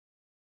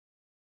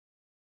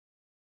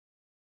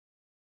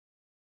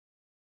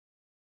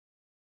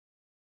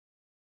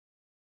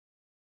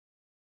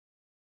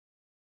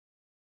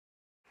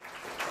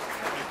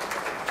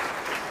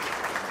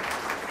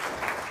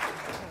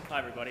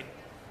everybody.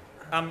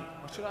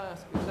 What should I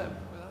ask? Was I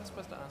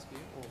supposed to ask you?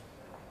 Or? Do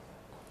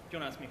you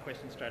want to ask me a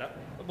question straight up?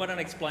 Why don't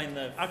I explain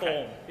the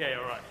form? Yeah,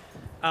 all right.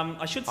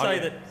 I should say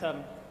that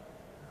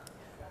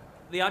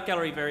the art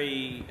gallery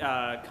very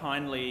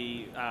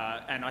kindly,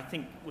 and I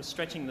think was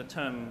stretching the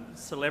term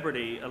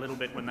celebrity a little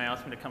bit when they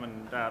asked me to come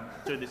and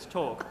do this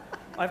talk.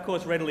 I, of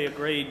course, readily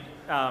agreed,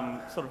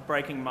 sort of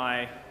breaking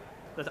I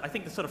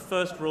think the sort of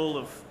first rule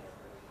of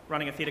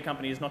running a theatre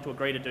company is not to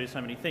agree to do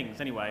so many things.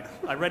 Anyway,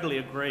 I readily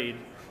agreed,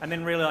 and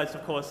then realised,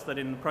 of course, that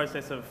in the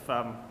process of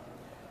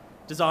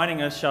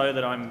designing a show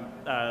that I'm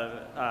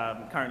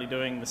currently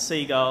doing, The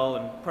Seagull,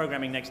 and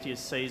programming next year's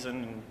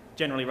season, and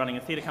generally running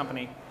a theatre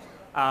company,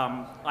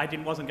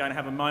 wasn't going to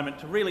have a moment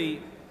to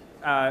really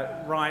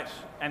write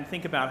and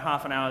think about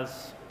half an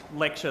hour's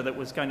lecture that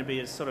was going to be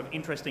as sort of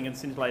interesting and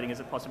scintillating as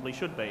it possibly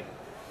should be.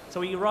 So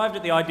we arrived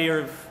at the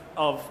idea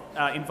of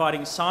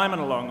inviting Simon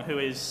along, who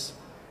is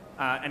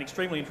an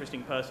extremely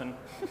interesting person,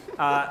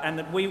 and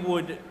that we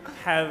would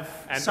have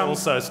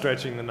also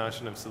stretching the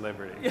notion of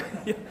celebrity.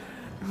 Yeah,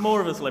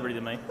 more of a celebrity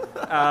than me,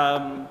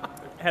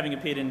 having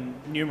appeared in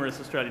numerous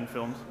Australian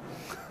films.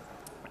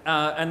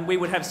 And we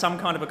would have some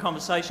kind of a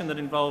conversation that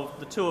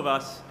involved the two of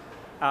us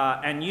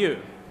and you.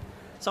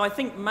 So I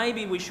think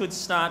maybe we should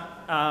start,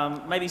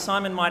 maybe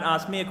Simon might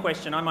ask me a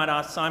question, I might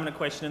ask Simon a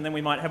question, and then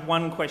we might have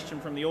one question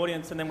from the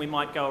audience, and then we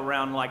might go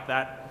around like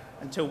that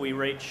until we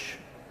reach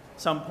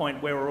some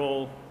point where we're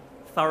all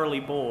thoroughly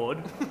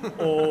bored,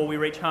 or we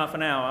reach half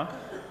an hour,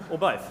 or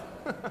both.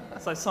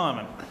 So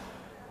Simon.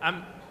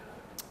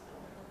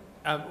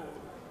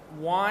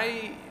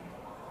 Why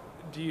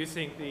do you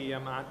think the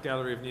Art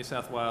Gallery of New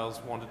South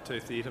Wales wanted two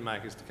theatre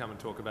makers to come and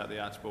talk about the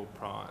Archibald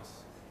Prize?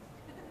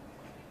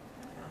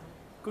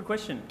 Good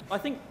question. I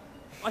think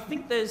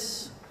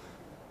there's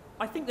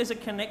a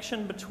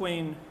connection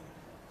between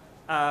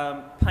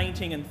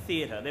painting and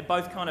theatre. They're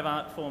both kind of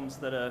art forms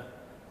that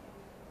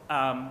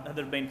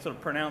have been sort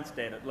of pronounced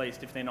dead, at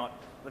least if they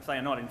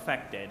are not in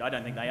fact dead. I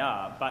don't think they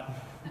are, but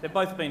they've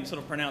both been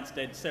sort of pronounced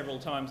dead several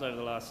times over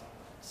the last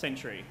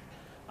century.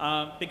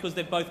 Because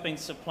they've both been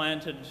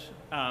supplanted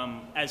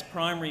as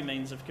primary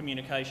means of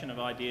communication of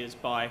ideas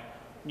by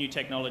new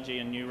technology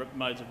and new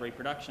modes of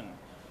reproduction.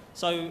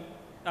 So,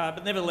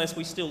 but nevertheless,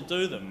 we still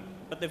do them.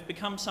 But they've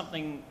become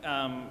something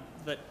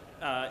that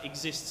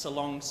exists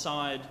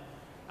alongside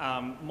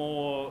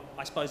more,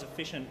 I suppose,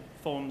 efficient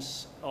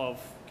forms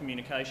of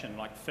communication,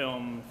 like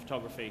film,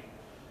 photography,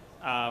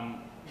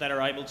 that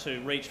are able to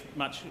reach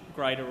much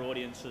greater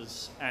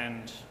audiences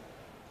and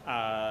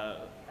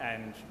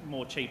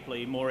more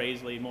cheaply, more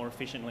easily, more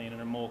efficiently, and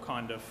in a more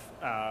kind of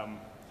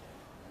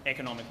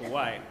economical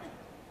way.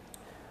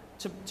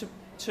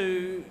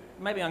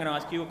 Maybe I'm going to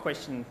ask you a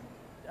question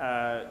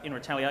in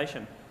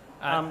retaliation.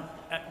 Can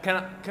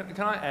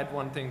I add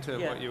one thing to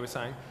what you were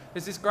saying?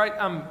 There's this great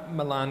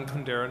Milan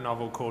Kundera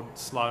novel called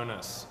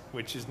Slowness,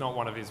 which is not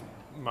one of his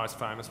most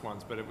famous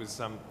ones, but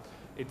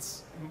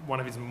it's one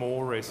of his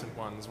more recent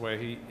ones, where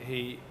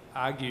he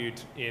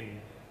argued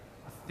in,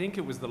 I think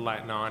it was the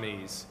late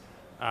 90s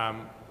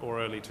or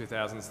early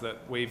 2000s, that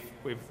we've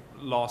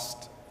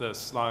lost the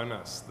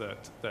slowness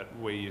that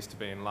we used to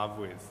be in love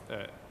with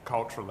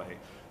culturally.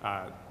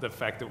 The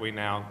fact that we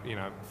now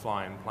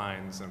fly in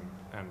planes and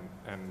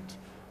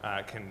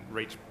can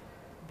reach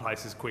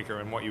places quicker,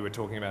 and what you were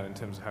talking about in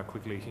terms of how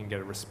quickly you can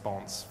get a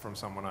response from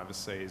someone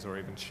overseas, or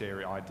even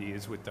share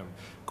ideas with them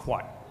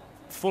quite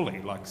fully,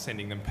 like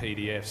sending them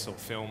PDFs or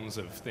films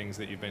of things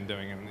that you've been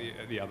doing in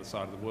the other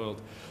side of the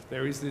world.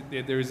 There is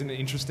an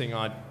interesting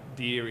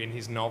idea in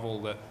his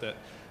novel that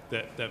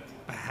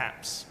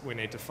perhaps we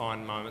need to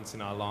find moments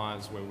in our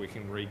lives where we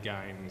can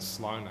regain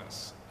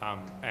slowness,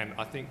 and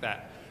I think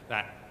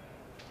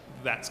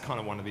that's kind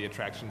of one of the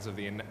attractions of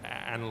the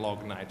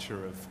analogue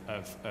nature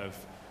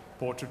of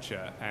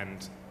portraiture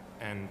and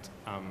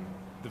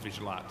the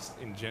visual arts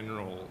in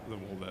general,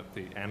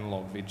 the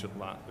analogue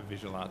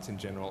visual arts in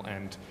general,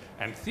 and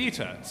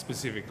theatre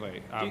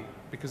specifically,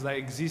 because they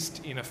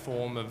exist in a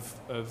form of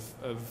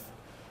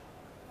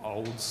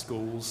old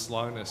school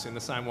slowness, in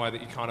the same way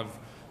that you kind of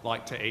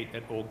like to eat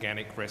at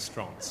organic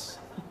restaurants,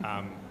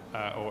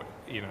 or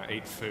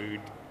eat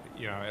food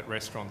at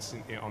restaurants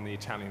on the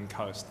Italian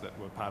coast that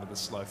were part of the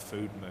slow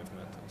food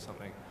movement or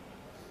something.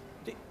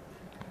 Do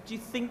you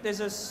think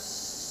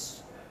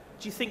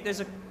there's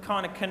a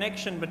kind of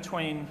connection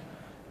between,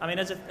 I mean,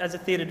 as a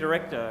theatre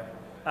director,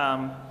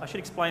 I should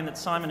explain that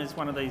Simon is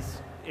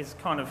is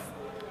kind of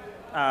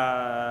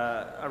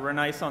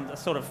a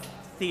sort of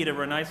theatre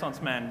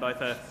renaissance man,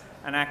 both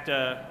an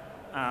actor,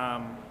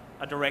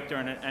 a director,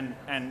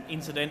 and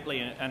incidentally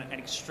an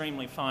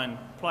extremely fine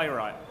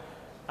playwright.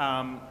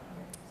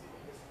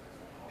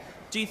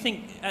 Do you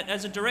think,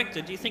 as a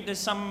director, do you think there's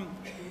some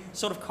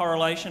sort of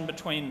correlation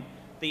between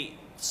the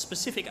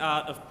specific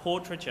art of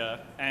portraiture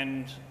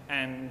and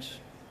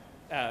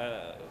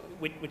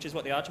which is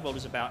what the Archibald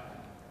is about,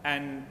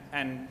 and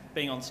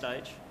being on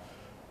stage?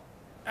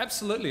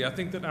 Absolutely. I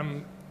think that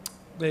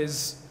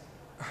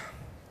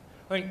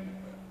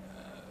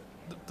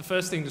the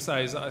first thing to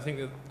say is I think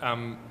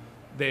that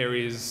there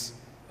is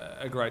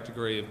a great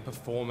degree of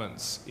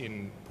performance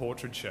in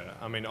portraiture.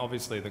 I mean,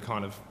 obviously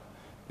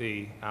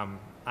the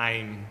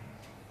aim,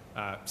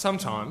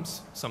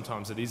 sometimes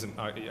it isn't.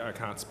 I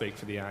can't speak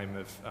for the aim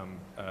of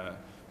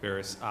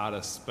various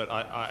artists, but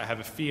I have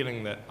a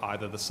feeling that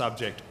either the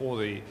subject or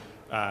the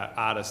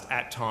artist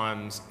at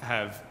times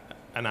have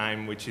an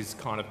aim which is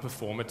kind of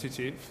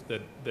performative,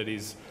 that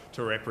is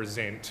to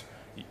represent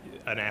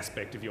an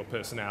aspect of your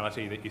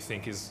personality that you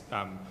think is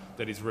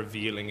that is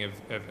revealing of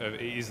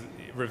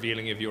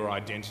your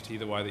identity,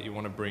 the way that you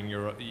want to bring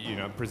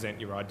present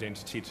your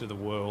identity to the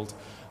world.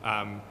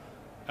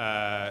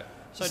 So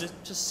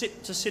to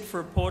sit for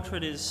a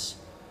portrait is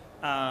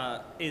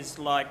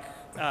like,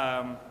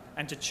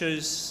 and to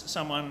choose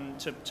someone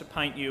to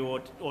paint you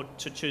or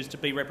to choose to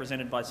be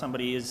represented by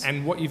somebody is...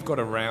 And what you've got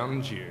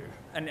around you.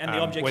 And the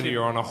objects... Whether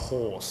you're on a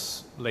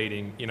horse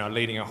leading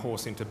a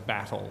horse into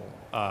battle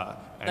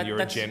and you're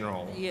a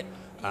general. Yeah,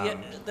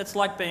 that's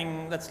like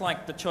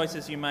the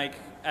choices you make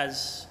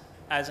as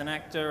an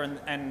actor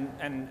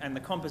and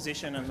the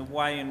composition and the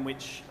way in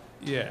which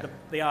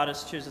the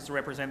artist chooses to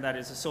represent that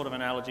is a sort of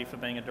analogy for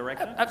being a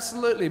director.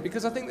 Absolutely,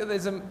 because I think that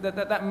there's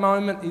that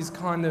moment is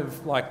kind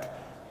of like...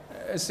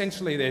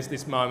 Essentially, there's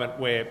this moment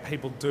where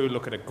people do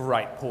look at a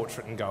great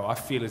portrait and go, I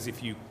feel as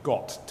if you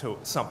got to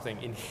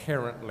something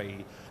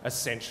inherently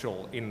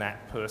essential in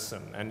that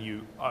person, and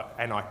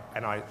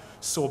I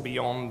saw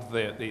beyond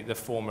the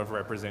form of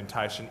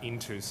representation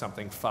into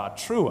something far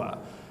truer,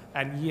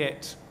 and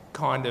yet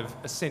kind of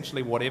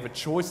essentially whatever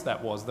choice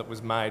that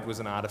was made was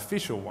an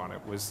artificial one.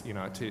 It was,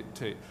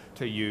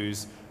 to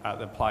use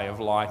the play of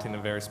light in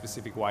a very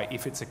specific way.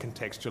 If it's a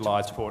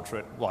contextualised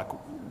portrait, like...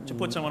 To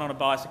put someone on a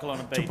bicycle on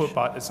a beach. To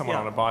put someone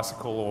on a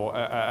bicycle or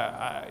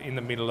in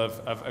the middle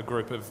of a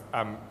group of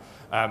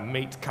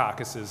meat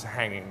carcasses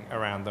hanging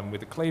around them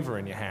with a cleaver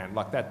in your hand.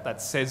 Like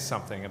that says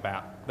something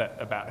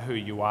about who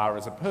you are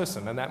as a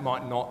person, and that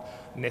might not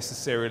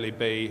necessarily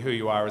be who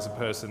you are as a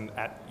person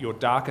at your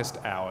darkest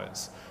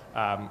hours.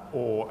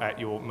 Or at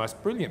your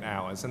most brilliant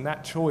hours, and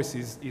that choice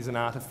is an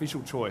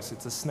artificial choice.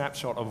 It's a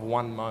snapshot of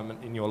one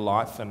moment in your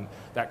life, and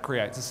that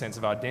creates a sense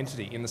of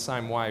identity. In the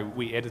same way,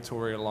 we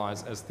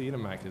editorialise as theatre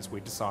makers. We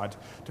decide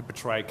to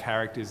portray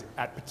characters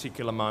at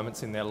particular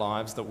moments in their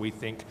lives that we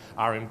think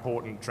are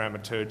important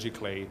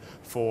dramaturgically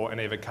for an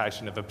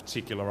evocation of a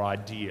particular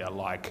idea,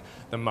 like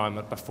the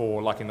moment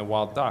before, like in The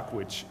Wild Duck,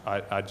 which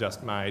I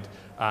just made.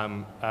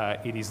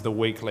 It is the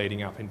week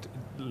leading up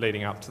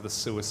to the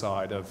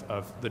suicide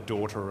of the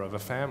daughter of a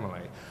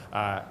family,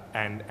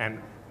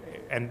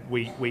 and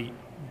we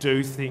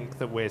do think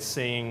that we're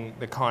seeing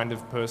the kind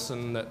of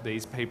person that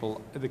these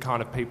people, the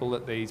kind of people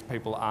that these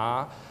people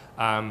are,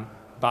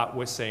 but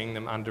we're seeing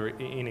them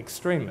in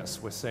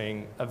extremis. We're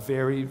seeing a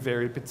very,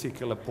 very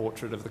particular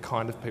portrait of the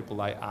kind of people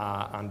they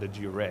are under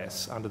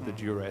duress, under the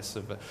duress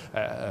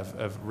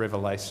of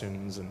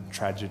revelations and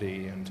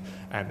tragedy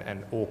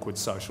and awkward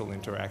social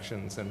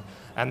interactions.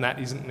 And that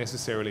isn't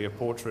necessarily a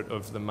portrait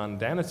of the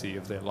mundanity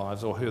of their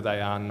lives or who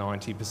they are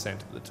 90%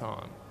 of the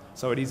time.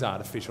 So it is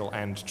artificial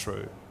and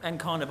true. And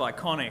kind of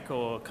iconic,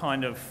 or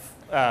kind of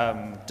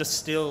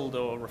distilled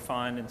or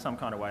refined in some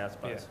kind of way, I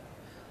suppose.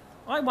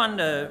 Yeah. I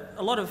wonder,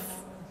 a lot of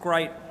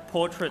great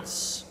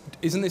portraits...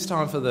 Isn't this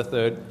time for the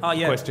third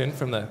question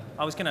from the...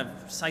 I was going to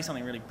say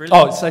something really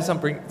brilliant. Oh, say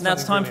something. Now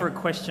it's time for a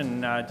question.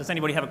 Does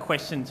anybody have a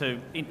question or do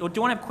you want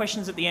to have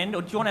questions at the end,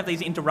 or do you want to have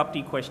these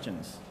interrupty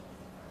questions?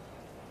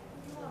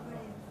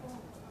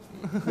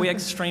 We're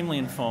extremely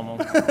informal.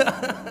 Could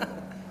a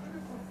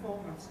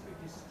performance be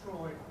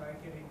destroyed by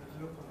getting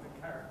the look of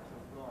the character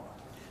wrong?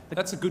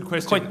 That's a good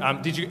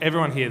question. Did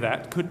everyone hear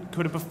that?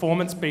 Could a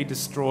performance be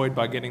destroyed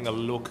by getting the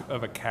look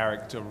of a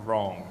character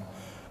wrong?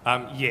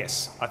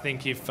 Yes, I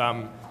think if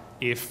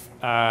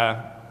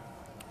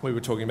we were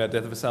talking about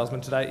Death of a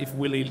Salesman today, if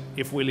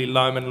Willy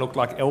Loman looked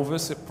like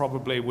Elvis, it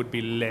probably would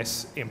be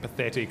less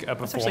empathetic a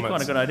performance. That's actually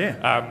quite a good idea.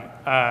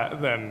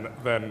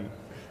 Than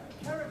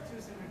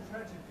characters in a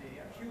tragedy,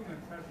 a human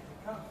tragedy,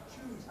 can't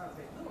choose how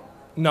they look.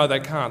 No, they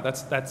can't.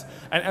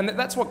 And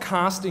that's what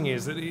casting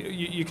is.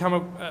 You come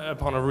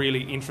upon a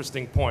really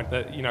interesting point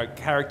that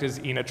characters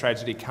in a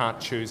tragedy can't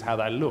choose how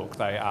they look.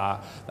 They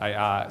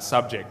are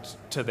subject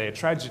to their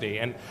tragedy,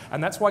 and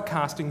that's why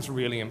casting's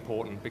really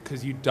important,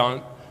 because you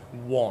don't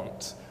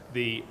want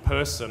the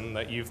person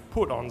that you've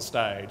put on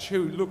stage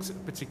who looks a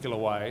particular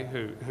way,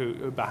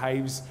 who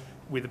behaves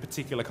with a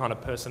particular kind of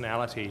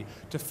personality,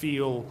 to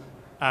feel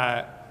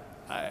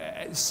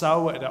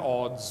so at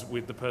odds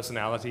with the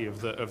personality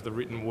of the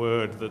written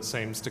word that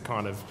seems to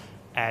kind of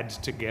add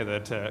together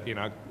to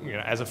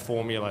as a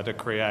formula to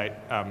create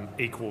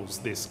equals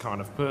this kind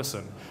of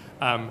person.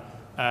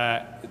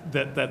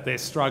 That they're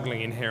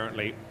struggling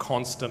inherently,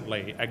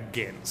 constantly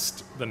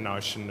against the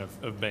notion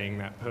of being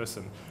that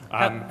person.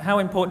 How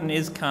important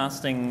is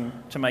casting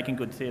to making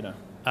good theatre?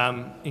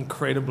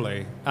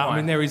 Incredibly. I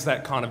mean, there is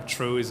that kind of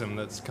truism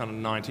that's kind of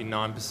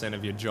 99%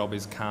 of your job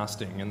is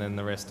casting, and then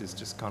the rest is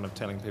just kind of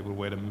telling people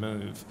where to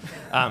move.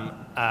 And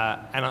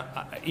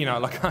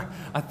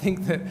I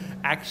think that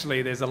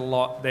actually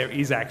there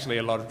is actually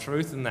a lot of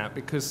truth in that,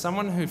 because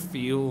someone who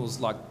feels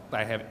like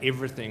they have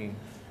everything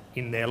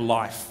in their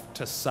life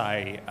to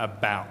say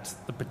about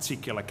the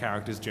particular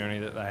character's journey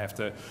that they have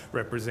to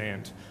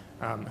represent,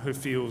 who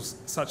feels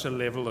such a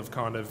level of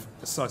kind of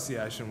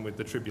association with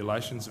the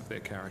tribulations of their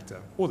character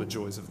or the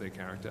joys of their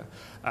character,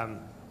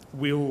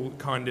 will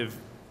kind of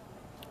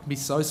be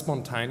so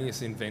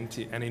spontaneous and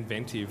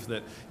inventive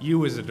that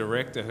you as a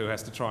director who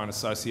has to try and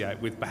associate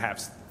with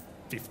perhaps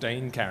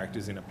 15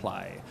 characters in a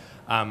play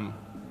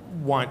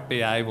won't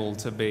be able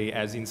to be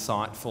as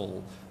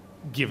insightful,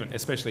 given,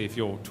 especially if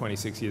you're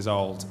 26 years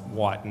old,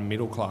 white and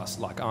middle class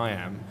like I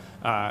am.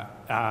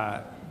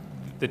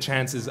 The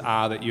chances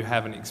are that you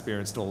haven't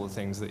experienced all the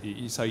things that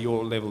so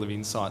your level of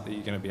insight that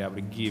you're going to be able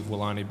to give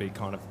will only be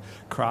kind of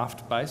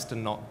craft-based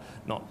and not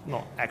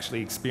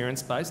actually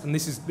experience-based. And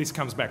this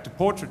comes back to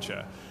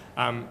portraiture.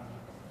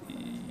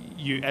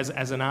 You,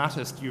 as an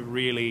artist, you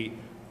really,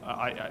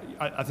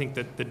 I think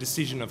that the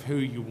decision of who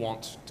you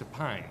want to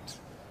paint,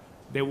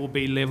 there will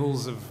be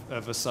levels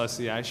of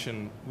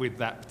association with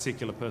that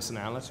particular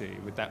personality,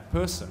 with that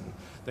person,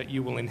 that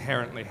you will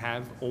inherently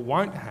have or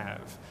won't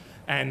have.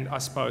 And I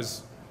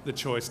suppose the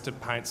choice to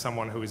paint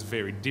someone who is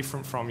very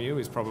different from you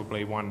is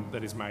probably one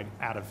that is made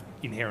out of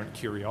inherent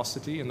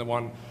curiosity, and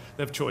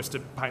the choice to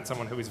paint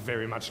someone who is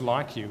very much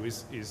like you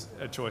is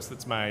a choice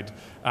that's made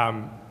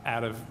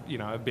out of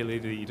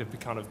ability to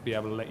kind of be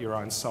able to let your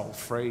own soul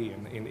free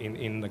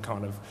in the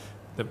kind of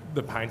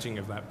the painting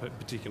of that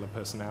particular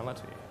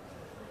personality.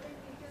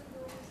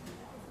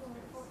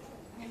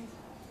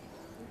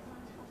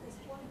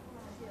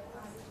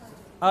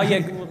 Oh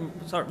yeah,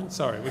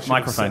 sorry. We should microphone,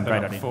 have set that great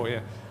up idea. before, yeah.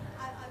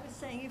 I was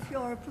saying, if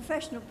you're a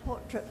professional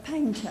portrait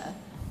painter,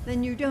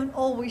 then you don't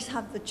always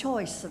have the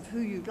choice of who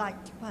you'd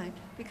like to paint,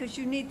 because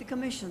you need the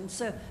commission.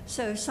 So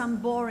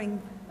some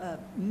boring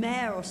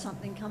mayor or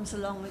something comes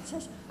along and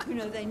says,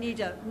 they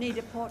need a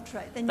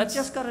portrait. Then you've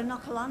just got to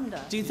knuckle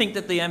under. Do you think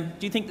that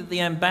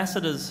the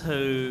ambassadors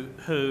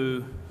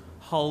who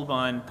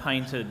Holbein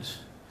painted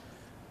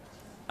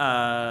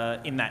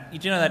in that, do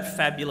you know that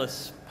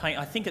fabulous paint?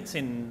 I think it's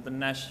in the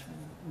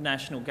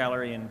National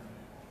Gallery in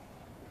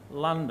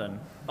London,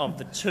 of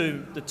the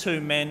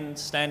two men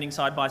standing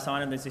side by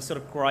side, and there's this sort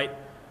of great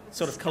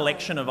sort of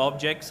collection of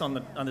objects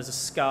and there's a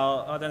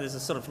skull. I don't know, there's a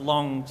sort of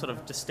long sort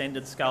of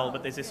distended skull,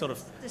 but there's this sort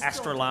of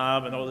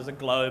astrolabe, or there's a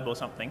globe or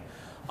something.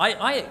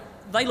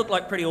 They look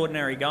like pretty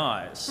ordinary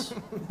guys,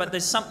 but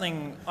there's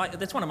something.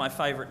 That's one of my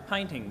favourite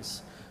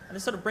paintings, and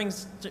it sort of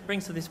brings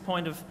to this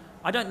point of,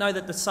 I don't know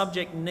that the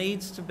subject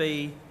needs to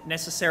be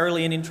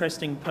necessarily an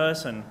interesting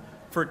person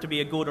for it to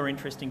be a good or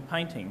interesting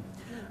painting.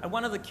 And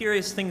one of the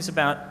curious things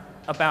about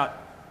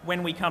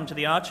when we come to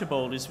the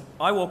Archibald is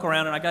I walk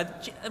around and I go,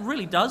 it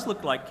really does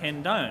look like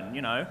Ken Doan,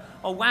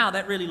 Oh wow,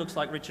 that really looks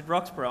like Richard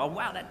Roxburgh. Oh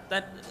wow,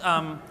 that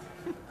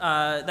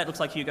looks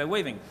like Hugo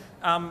Weaving.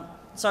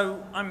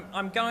 So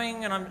I'm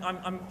going and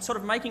I'm sort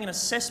of making an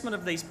assessment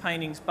of these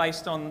paintings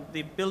based on the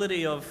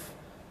ability of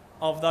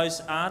those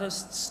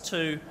artists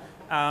to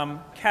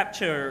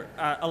capture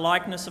a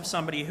likeness of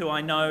somebody who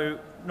I know,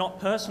 not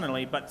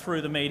personally, but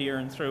through the media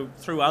and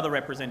through other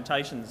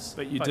representations.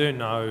 But you do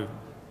know,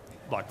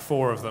 like,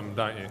 4 of them,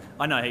 don't you?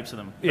 I know heaps of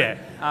them. Yeah.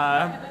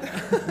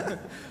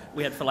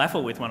 We had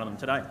falafel with one of them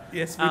today.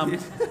 Yes, we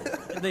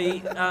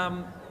did.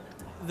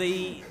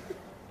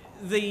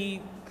 The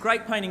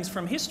great paintings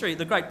from history,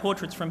 the great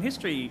portraits from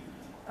history,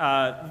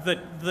 that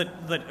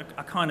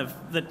are kind of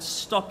that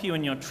stop you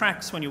in your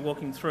tracks when you're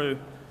walking through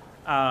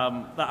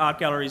the art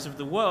galleries of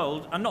the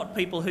world, are not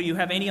people who you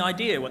have any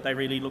idea what they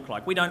really look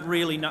like. We don't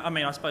really know. I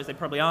mean, I suppose there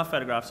probably are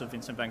photographs of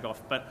Vincent van Gogh,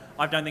 but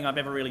I don't think I've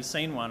ever really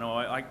seen one,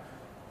 or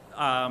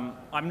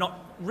I'm not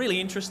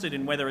really interested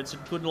in whether it's a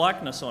good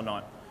likeness or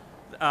not.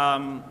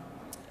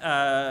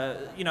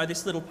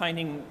 This little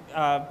painting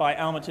by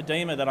Alma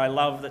Tadema that I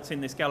love, that's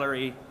in this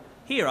gallery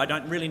here, I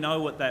don't really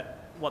know what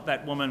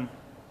that woman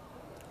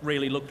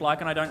really looked like,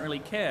 and I don't really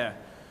care.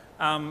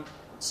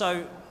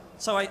 So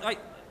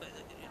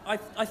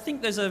I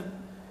think there's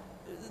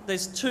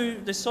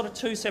sort of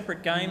two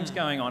separate games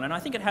going on, and I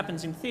think it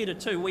happens in theatre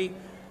too.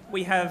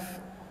 We have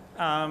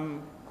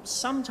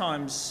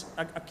sometimes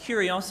a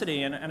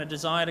curiosity and a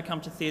desire to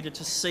come to theatre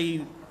to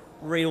see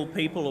real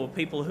people or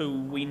people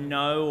who we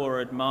know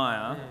or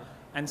admire,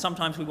 and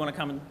sometimes we want to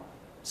come and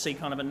see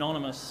kind of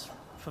anonymous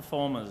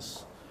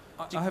performers.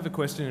 I have a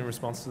question in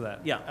response to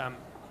that. Yeah.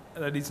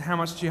 That is, how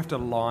much do you have to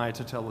lie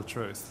to tell the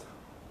truth?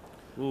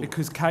 Ooh.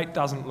 Because Kate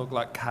doesn't look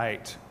like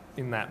Kate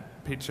in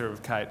that picture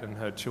of Kate and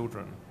her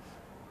children.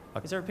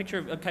 Is there a picture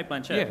of Kate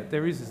Blanchett? Yeah,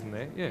 there is, isn't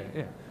there?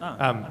 Yeah.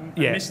 I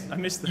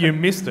missed that. You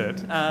missed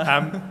it.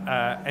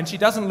 And she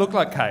doesn't look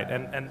like Kate,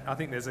 and I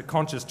think there's a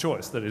conscious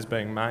choice that is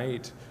being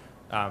made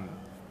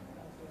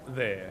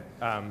there.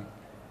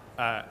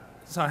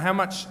 So how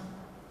much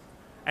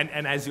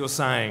And as you're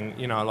saying,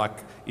 you know, like,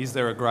 is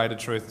there a greater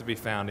truth to be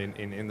found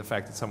in the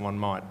fact that someone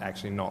might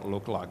actually not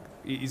look like?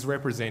 Is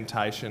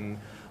representation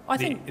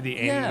the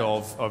end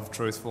of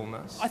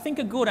truthfulness? I think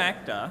a good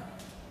actor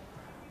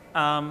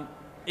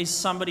is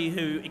somebody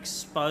who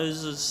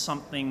exposes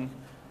something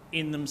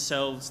in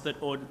themselves that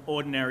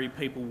ordinary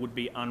people would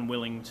be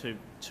unwilling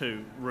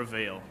to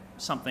reveal.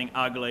 Something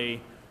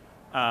ugly,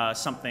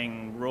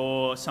 something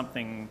raw,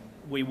 something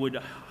we would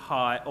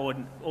hide,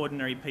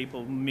 ordinary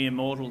people, mere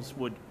mortals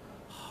would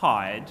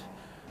hide.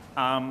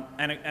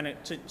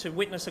 To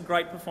witness a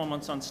great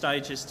performance on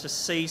stage is to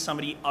see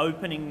somebody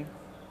opening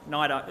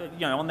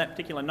on that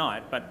particular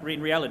night, but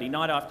in reality,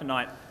 night after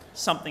night,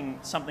 something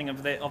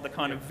of the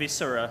kind of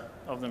viscera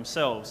of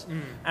themselves.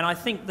 And I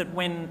think that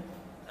when,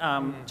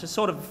 to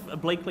sort of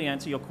obliquely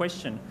answer your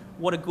question,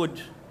 what a good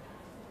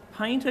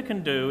painter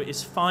can do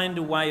is find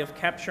a way of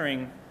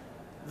capturing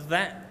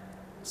that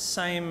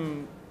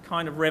same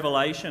kind of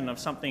revelation of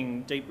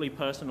something deeply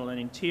personal and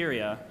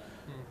interior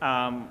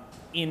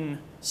in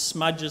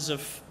smudges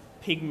of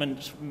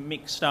pigment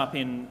mixed up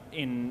in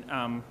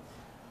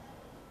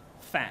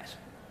fat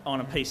on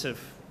a piece of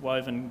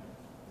woven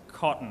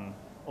cotton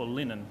or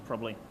linen,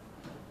 probably,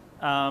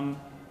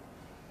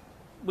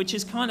 which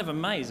is kind of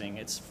amazing.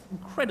 It's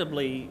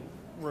incredibly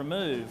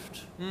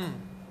removed,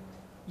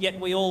 yet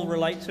we all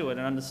relate to it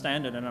and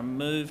understand it and are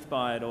moved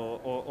by it,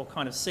 or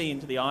kind of see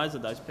into the eyes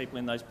of those people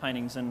in those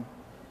paintings and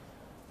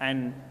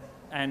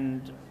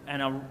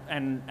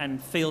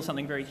feel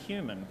something very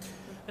human.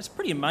 It's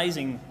pretty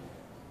amazing.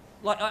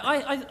 Like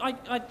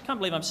I can't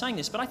believe I'm saying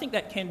this, but I think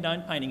that Ken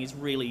Doane painting is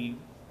really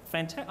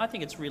fantastic. I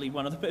think it's really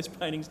one of the best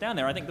paintings down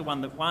there. I think the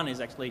one that won is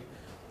actually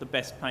the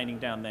best painting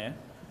down there.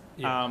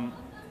 Yeah.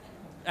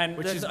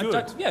 Which is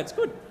good. Yeah, it's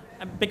good.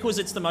 Because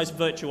it's the most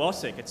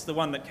virtuosic. It's the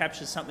one that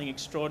captures something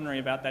extraordinary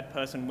about that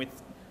person with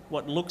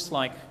what looks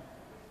like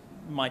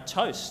my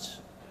toast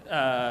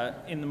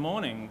in the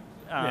morning.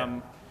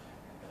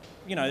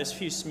 You know, there's a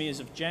few smears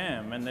of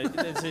jam, and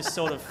there's this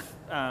sort of,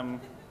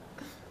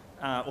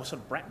 or sort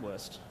of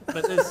bratwurst.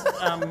 But there's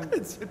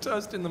it's a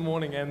toast in the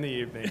morning and the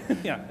evening.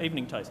 Yeah,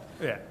 evening toast.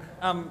 Yeah.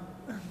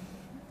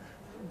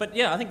 But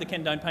yeah, I think the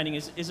Ken Doane painting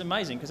is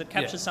amazing because it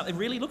captures something. It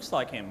really looks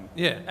like him.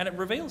 Yeah. And it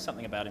reveals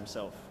something about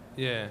himself.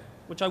 Yeah.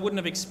 Which I wouldn't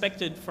have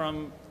expected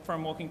from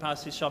walking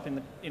past his shop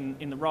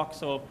in the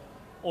Rocks or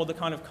the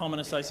kind of common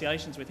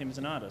associations with him as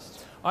an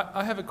artist.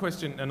 I have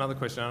another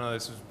question. I know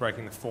this is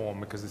breaking the form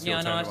because it's your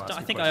turn to ask a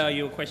question. I think I owe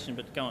you a question,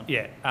 but go on.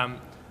 Yeah.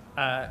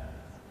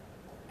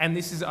 And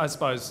this is, I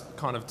suppose,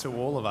 kind of to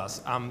all of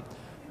us.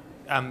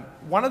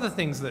 One of the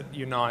things that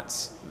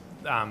unites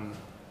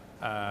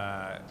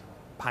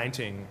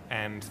painting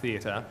and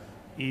theatre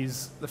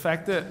is the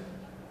fact that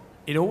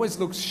it always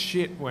looks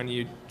shit when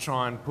you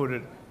try and put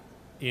it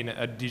in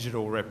a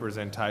digital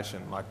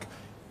representation. Like,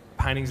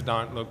 paintings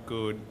don't look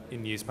good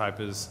in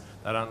newspapers,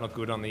 they don't look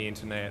good on the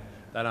internet,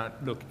 they don't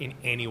look in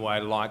any way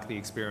like the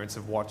experience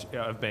of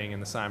being in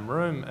the same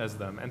room as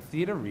them, and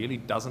theatre really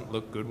doesn't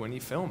look good when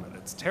you film it.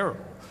 It's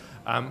terrible.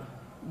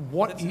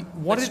 What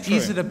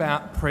is it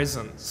about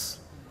presence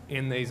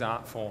in these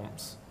art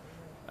forms,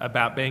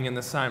 about being in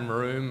the same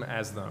room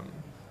as them,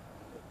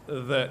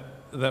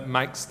 that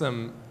makes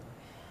them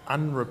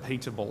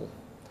unrepeatable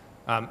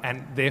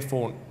and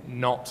therefore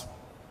not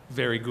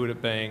very good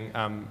at being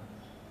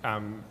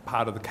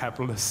part of the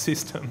capitalist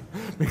system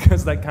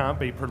because they can't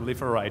be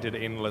proliferated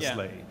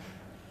endlessly?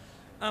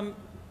 Yeah.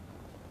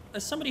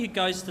 As somebody who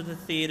goes to the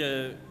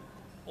theatre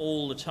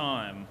all the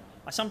time,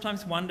 I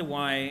sometimes wonder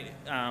why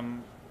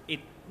it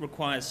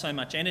requires so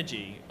much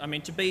energy. I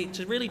mean,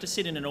 to really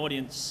sit in an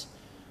audience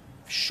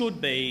should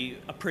be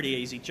a pretty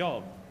easy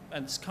job,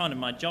 and it's kind of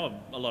my job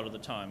a lot of the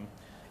time.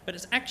 But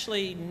it's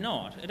actually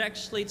not.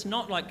 It's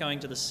not like going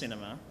to the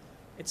cinema.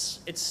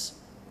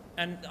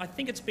 And I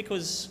think it's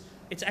because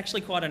it's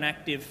actually quite an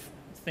active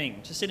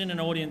thing. To sit in an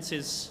audience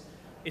is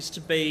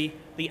to be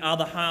the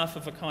other half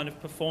of a kind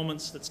of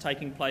performance that's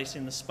taking place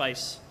in the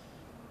space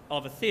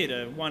of a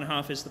theatre. One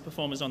half is the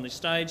performers on the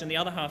stage, and the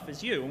other half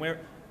is you. And we're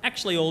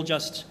actually all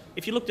just,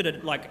 if you looked at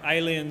it like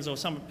aliens or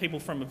some people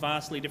from a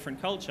vastly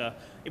different culture,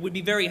 it would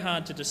be very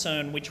hard to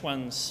discern which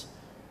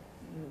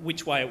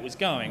way it was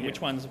going,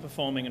 which ones are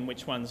performing and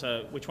which ones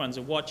are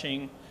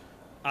watching.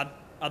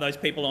 Are those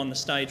people on the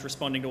stage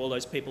responding to all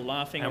those people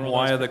laughing? And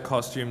why are the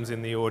costumes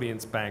in the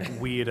audience bank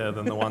weirder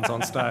than the ones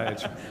on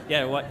stage?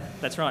 Yeah,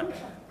 that's right.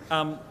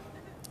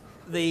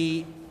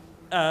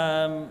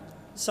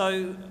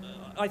 So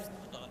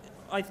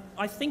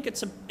I think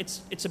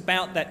it's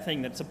about that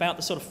thing. That's about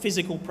the sort of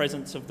physical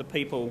presence of the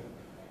people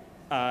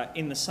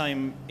in the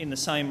same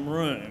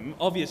room.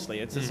 Obviously,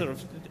 it's a sort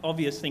of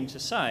obvious thing to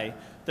say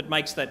that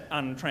makes that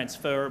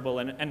untransferable,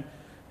 and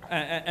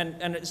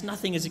it's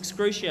nothing as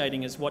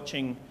excruciating as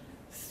watching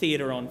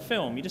theatre on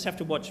film. You just have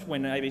to watch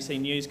when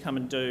ABC News come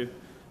and do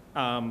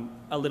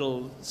a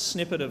little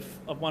snippet of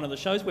one of the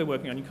shows we're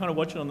working on. You kind of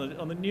watch it on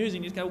the news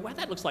and you just go, wow,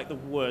 that looks like the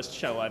worst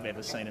show I've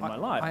ever seen in my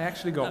life. I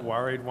actually got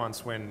worried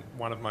once when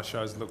one of my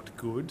shows looked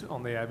good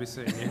on the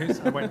ABC News.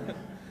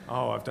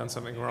 oh, I've done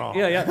something wrong.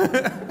 Yeah,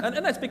 yeah.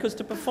 And that's because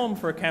to perform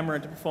for a camera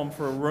and to perform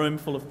for a room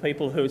full of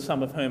people who,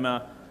 some of whom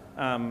are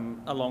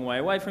a long way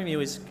away from you,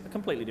 is a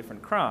completely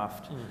different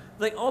craft.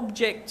 The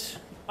object,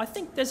 I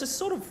think there's a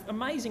sort of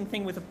amazing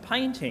thing with a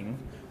painting.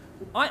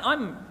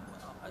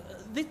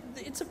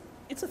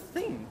 It's a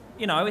thing,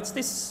 you know. It's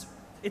this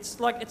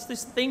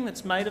thing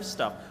that's made of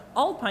stuff.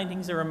 Old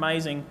paintings are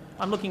amazing.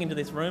 I'm looking into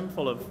this room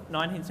full of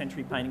 19th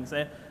century paintings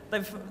there.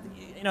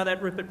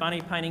 That Rupert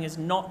Bunny painting has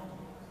not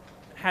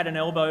had an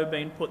elbow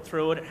been put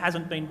through it. It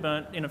hasn't been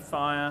burnt in a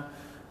fire.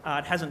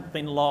 It hasn't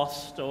been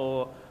lost,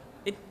 or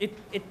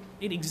it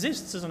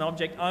exists as an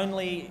object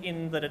only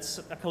in that it's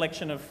a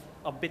collection of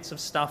bits of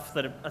stuff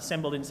that are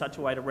assembled in such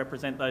a way to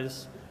represent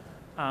those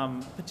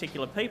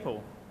particular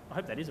people. I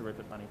hope that is a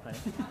Rupert Bunny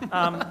painting.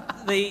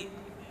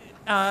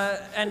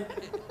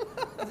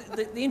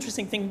 The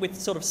interesting thing with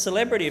sort of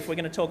celebrity, if we're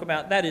going to talk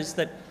about that, is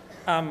that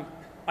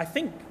I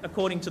think,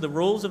 according to the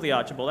rules of the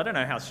Archibald, I don't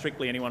know how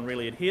strictly anyone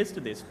really adheres to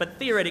this, but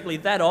theoretically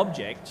that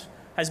object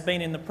has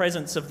been in the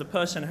presence of the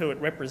person who it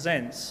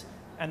represents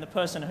and the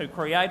person who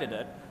created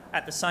it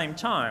at the same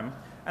time,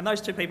 and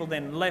those two people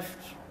then left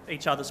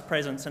each other's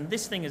presence, and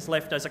this thing is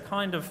left as a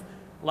kind of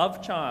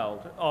love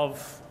child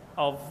of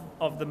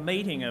the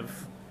meeting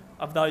of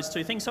those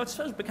two things. So it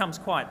sort of becomes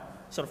quite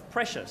sort of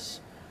precious.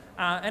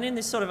 And in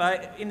this sort of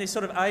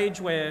age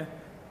where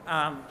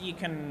you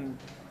can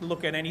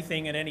look at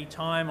anything at any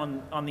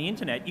time on the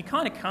internet, you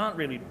kind of can't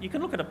really. You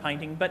can look at a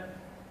painting, but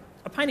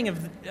a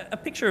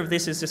picture of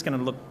this is just going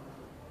to look,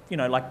 you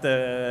know, like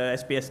the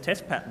SBS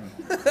test pattern.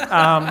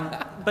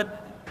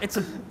 But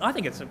I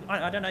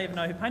don't even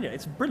know who painted it.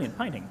 It's a brilliant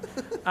painting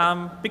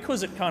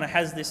because it kind of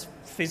has this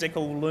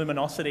physical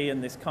luminosity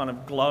and this kind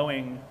of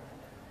glowing,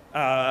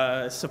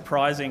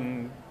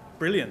 surprising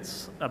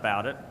brilliance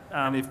about it.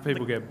 And if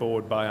people get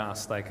bored by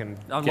us, they can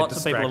get lots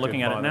of people are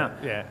looking at it now.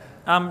 Yeah.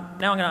 Now I'm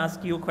going to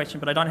ask you a question,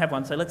 but I don't have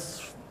one, so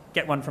let's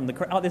get one from the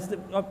crowd.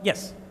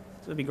 Yes,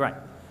 that'd be great.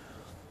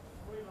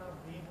 We love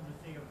the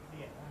intimacy of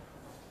theatre.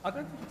 I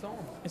don't think it's on.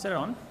 Is that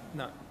on?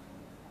 No.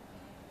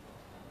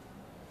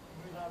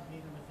 We love the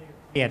intimacy of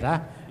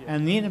theatre,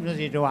 and the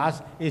intimacy to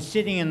us is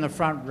sitting in the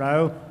front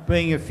row,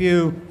 being a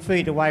few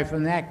feet away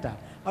from the actor.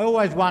 I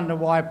always wonder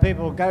why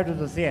people go to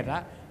the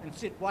theatre and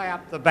sit way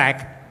up the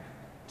back.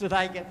 Do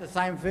they get the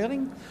same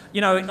feeling? You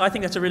know, I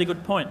think that's a really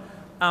good point.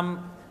 If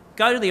you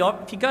go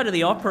to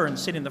the opera and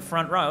sit in the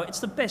front row,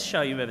 it's the best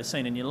show you've ever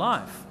seen in your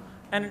life.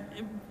 And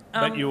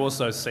but you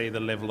also see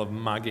the level of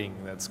mugging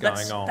that's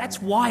going on.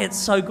 That's why it's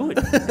so good.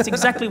 That's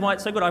exactly why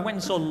it's so good. I went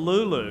and saw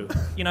Lulu,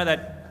 you know,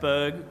 that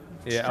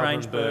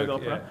strange Berg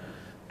opera. Yeah.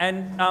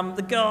 And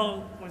the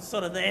girl was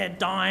sort of there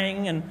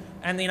dying, and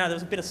you know, there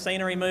was a bit of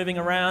scenery moving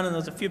around, and there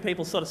was a few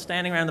people sort of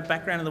standing around the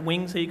background of the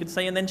wings so you could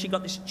see, and then she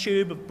got this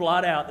tube of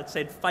blood out that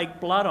said fake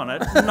blood on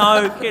it,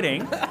 no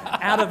kidding,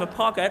 out of a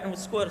pocket, and was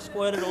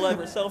squirted all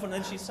over herself, and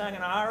then she sang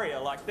an aria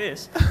like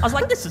this. I was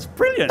like, this is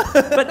brilliant.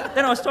 But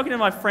then I was talking to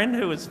my friend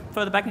who was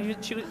further back, and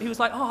he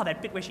was like, oh,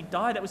 that bit where she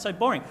died, that was so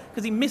boring,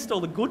 because he missed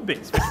all the good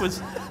bits, which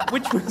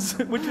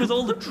was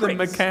all the tricks. The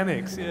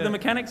mechanics, yeah. The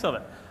mechanics of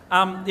it.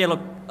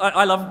 Look,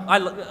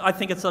 I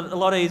think it's a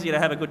lot easier to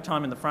have a good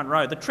time in the front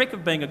row. The trick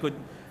of being a good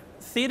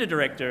theatre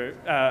director,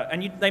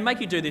 they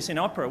make you do this in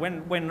opera.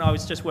 When I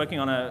was just working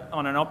on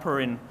an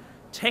opera in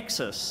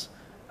Texas,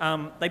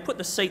 they put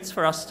the seats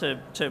for us to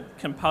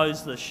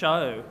compose the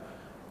show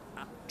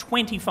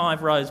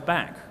 25 rows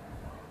back.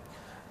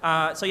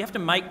 So you have to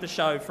make the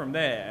show from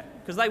there,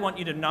 because they want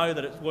you to know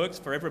that it works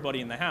for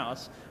everybody in the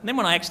house. And then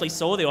when I actually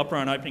saw the opera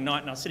on opening night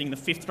and I was sitting in the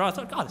fifth row, I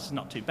thought, God, this is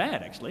not too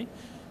bad, actually.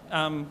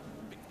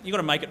 You've got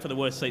to make it for the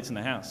worst seats in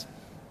the house.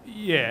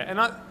 Yeah,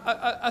 and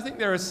I think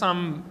there are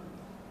some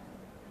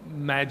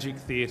magic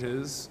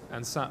theatres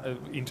and some,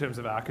 in terms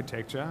of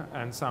architecture,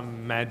 and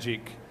some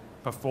magic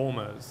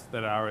performers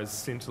that are as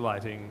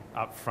scintillating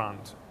up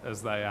front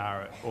as they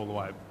are all the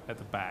way at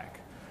the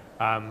back.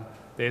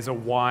 There's a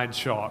wide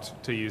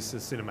shot, to use a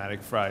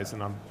cinematic phrase,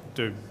 and I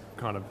do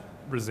kind of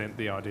resent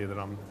the idea that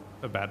I'm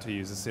about to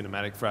use a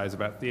cinematic phrase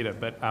about theatre,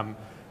 but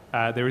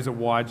there is a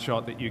wide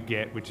shot that you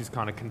get which is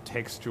kind of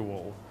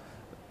contextual,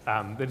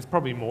 that is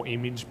probably more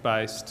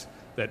image-based,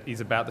 that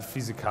is about the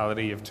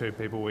physicality of two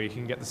people, where you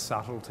can get the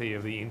subtlety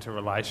of the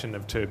interrelation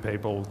of two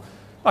people,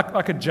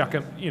 like a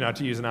juxtaposition,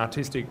 to use an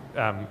artistic,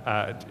 like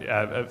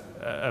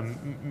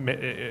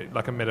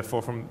a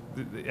metaphor from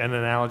an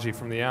analogy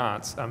from the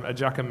arts, a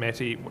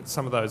giacometti,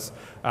 some of those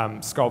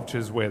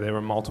sculptures where there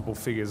are multiple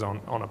figures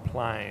on a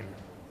plane,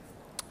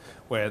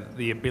 where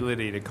the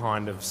ability to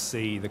kind of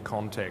see the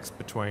context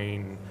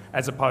between,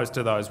 as opposed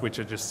to those which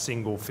are just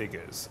single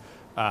figures.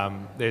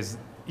 That's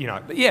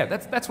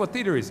what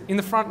theatre is. In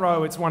the front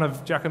row, it's one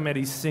of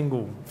Giacometti's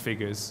single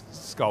figures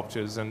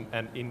sculptures, and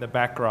in the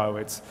back row,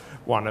 it's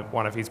one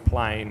of his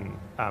plane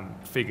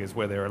figures,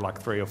 where there are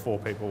like 3 or 4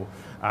 people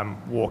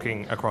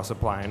walking across a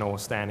plane or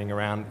standing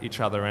around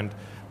each other, and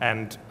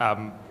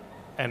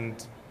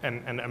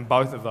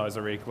both of those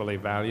are equally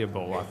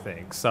valuable, I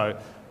think. So,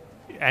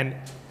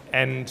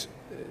 and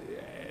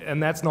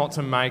and that's not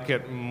to make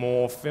it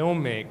more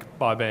filmic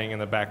by being in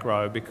the back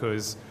row,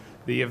 because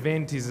the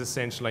event is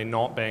essentially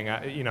not being,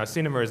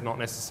 cinema is not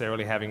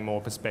necessarily having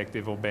more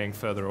perspective or being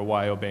further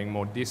away or being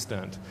more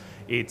distant.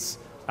 It's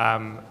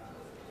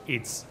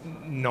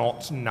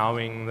not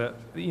knowing that,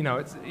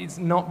 it's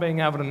not being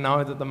able to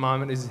know that the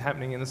moment is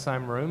happening in the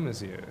same room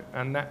as you.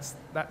 And that's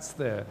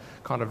the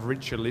kind of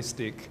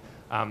ritualistic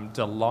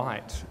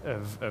delight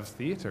of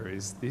theatre,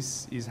 is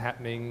this is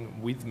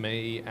happening with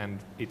me, and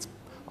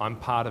I'm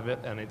part of it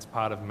and it's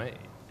part of me.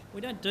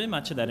 We don't do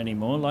much of that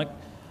anymore. Like,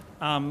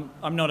 I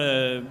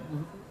don't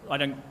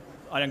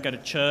go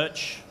to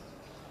church.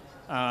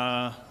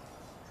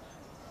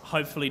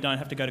 Hopefully don't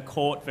have to go to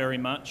court very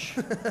much.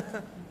 We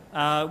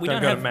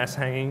don't go to mass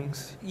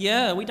hangings.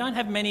 Yeah, we don't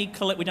have many.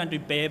 We don't do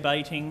bear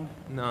baiting.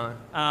 No.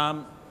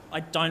 I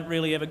don't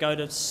really ever go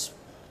to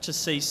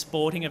see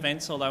sporting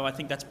events, although I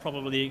think that's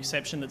probably the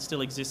exception that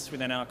still exists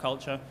within our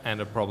culture.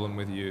 And a problem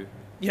with you.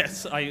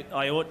 Yes,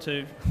 I ought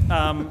to.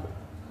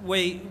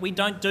 We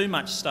don't do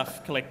much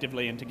stuff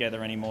collectively and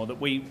together anymore.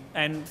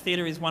 And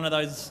theatre is one of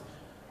those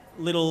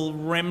little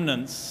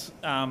remnants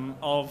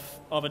of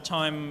a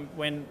time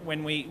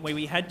when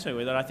we had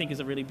to, that I think is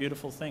a really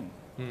beautiful thing.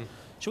 Mm.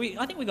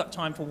 I think we've got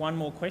time for one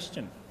more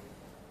question.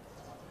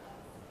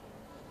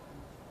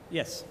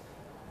 Yes.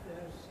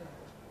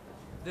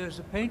 There's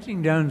a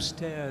painting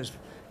downstairs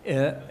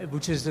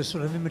which is the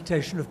sort of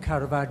imitation of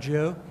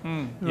Caravaggio.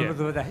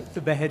 Remember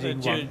the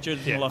beheading one?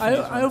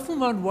 I often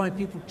wonder why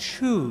people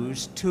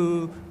choose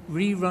to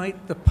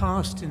rewrite the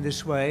past in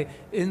this way,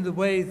 in the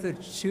way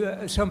that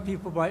some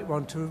people might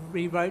want to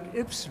rewrite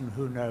Ibsen,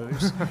 who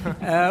knows,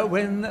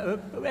 when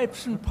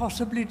Ibsen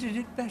possibly did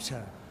it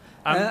better.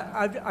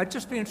 I'd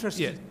just be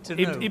interested to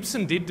know.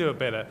 Ibsen did do it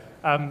better,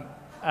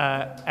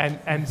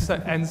 and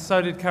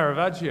so did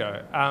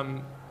Caravaggio.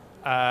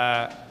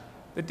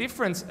 The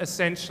difference,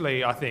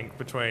 essentially, I think,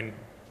 between,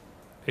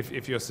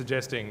 if you're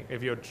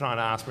trying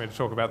to ask me to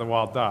talk about the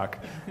Wild Duck,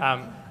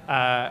 and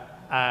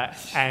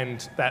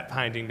that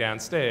painting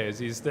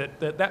downstairs, is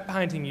that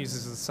painting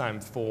uses the same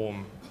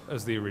form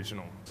as the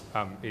original.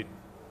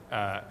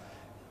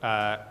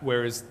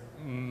 Whereas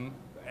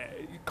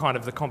kind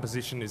of the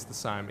composition is the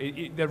same.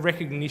 The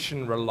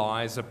recognition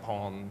relies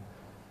upon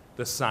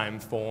the same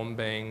form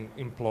being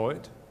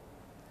employed.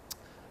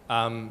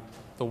 The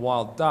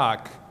Wild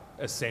Duck,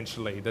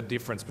 essentially, the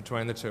difference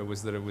between the two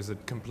was that it was a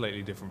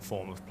completely different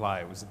form of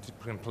play. It was a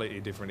completely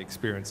different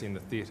experience in the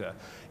theatre.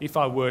 If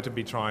I were to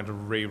be trying to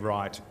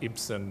rewrite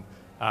Ibsen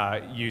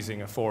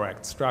using a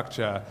 4-act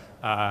structure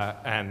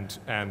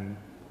and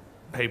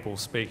people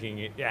speaking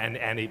it,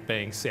 and it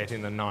being set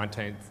in the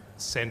 19th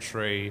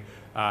century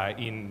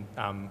in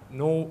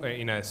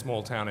a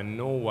small town in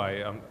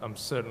Norway,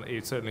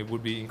 it certainly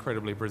would be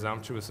incredibly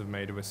presumptuous of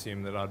me to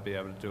assume that I'd be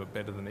able to do it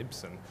better than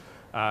Ibsen.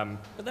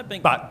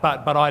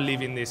 But I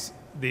live in this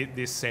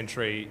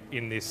century,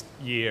 in this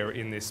year,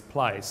 in this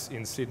place,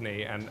 in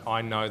Sydney, and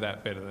I know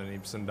that better than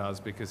Ibsen does,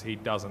 because he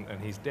doesn't, and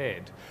he's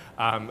dead.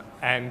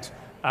 And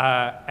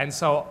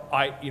so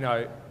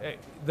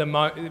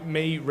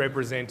me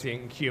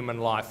representing human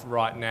life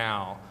right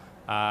now,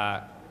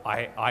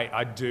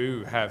 I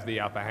do have the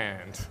upper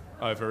hand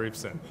over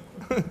Ibsen.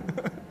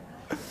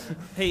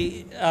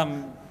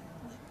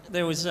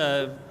 There was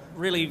a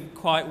really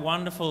quite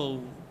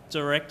wonderful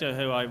director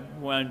who I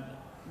won't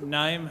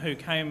name, who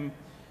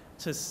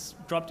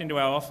dropped into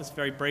our office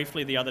very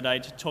briefly the other day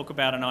to talk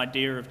about an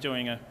idea of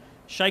doing a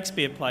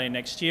Shakespeare play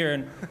next year,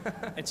 and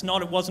it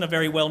wasn't a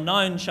very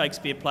well-known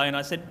Shakespeare play, and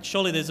I said,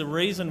 surely there's a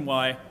reason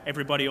why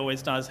everybody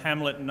always does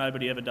Hamlet and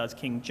nobody ever does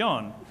King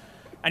John.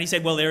 And he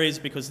said, well, there is,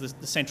 because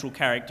the central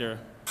character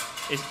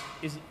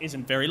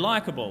isn't very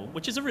likeable,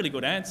 which is a really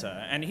good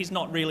answer, and he's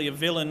not really a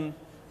villain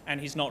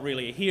and he's not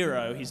really a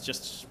hero, he's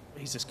just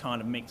kind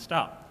of mixed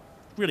up.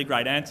 Really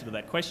great answer to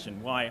that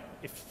question. Why,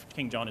 if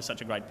King John is such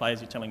a great play as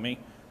you're telling me,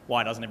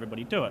 why doesn't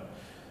everybody do it?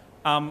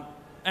 And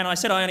I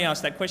said I only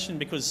asked that question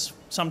because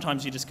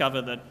sometimes you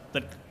discover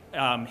that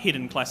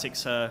hidden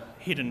classics are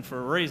hidden for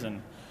a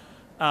reason.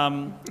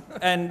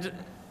 And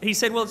he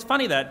said, well, it's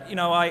funny that,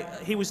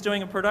 he was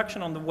doing a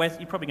production on the West,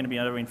 you're probably going to be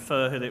able to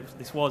infer who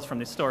this was from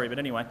this story, but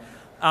anyway,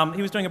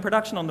 he was doing a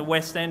production on the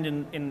West End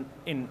in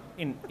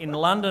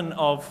London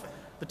of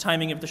The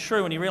Taming of the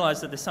Shrew, and he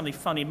realised that there's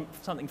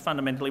something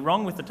fundamentally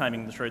wrong with The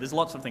Taming of the Shrew. There's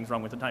lots of things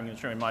wrong with The Taming of the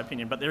Shrew, in my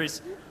opinion, but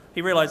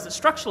he realised that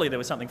structurally there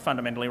was something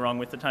fundamentally wrong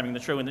with The Taming of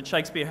the Shrew, and that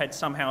Shakespeare had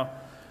somehow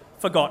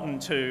forgotten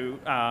to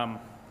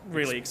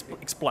really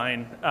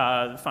explain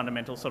the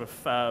fundamental sort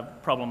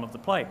of problem of the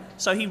play.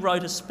 So he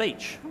wrote a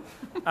speech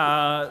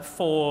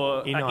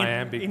for in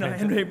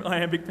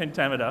iambic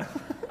pentameter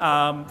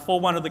for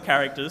one of the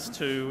characters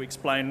to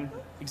explain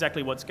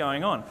exactly what's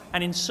going on,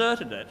 and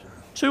inserted it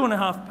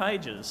 2.5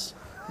 pages.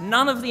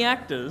 None of the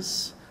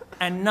actors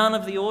and none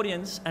of the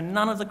audience and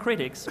none of the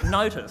critics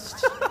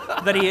noticed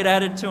that he had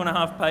added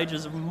 2.5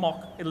 pages of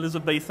mock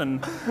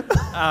Elizabethan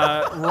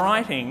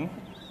writing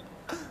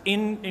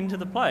into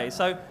the play.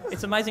 So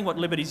it's amazing what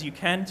liberties you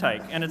can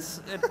take, and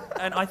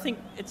I think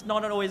it's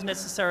not always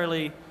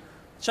necessarily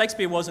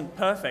Shakespeare wasn't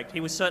perfect. He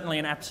was certainly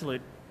an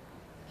absolute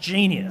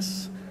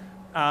genius,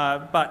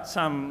 but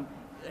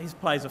his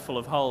plays are full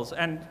of holes,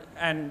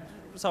 and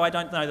so I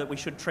don't know that we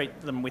should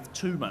treat them with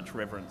too much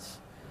reverence,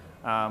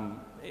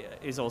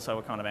 is also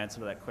a kind of answer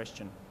to that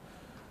question.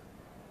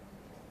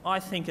 I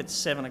think it's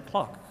 7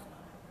 o'clock,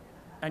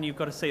 and you've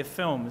got to see a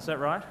film, is that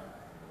right?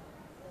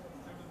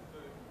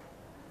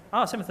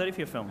 Oh, 7:30 for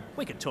your film.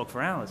 We could talk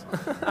for hours.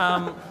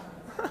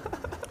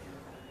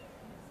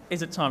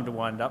 Is it time to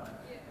wind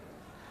up?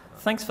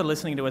 Thanks for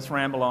listening to us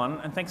ramble on,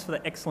 and thanks for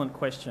the excellent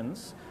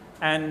questions.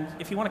 And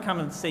if you want to come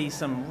and see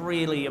some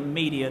really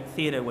immediate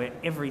theatre where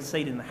every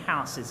seat in the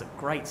house is a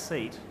great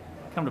seat,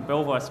 come to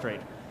Belvoir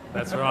Street.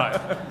 That's right.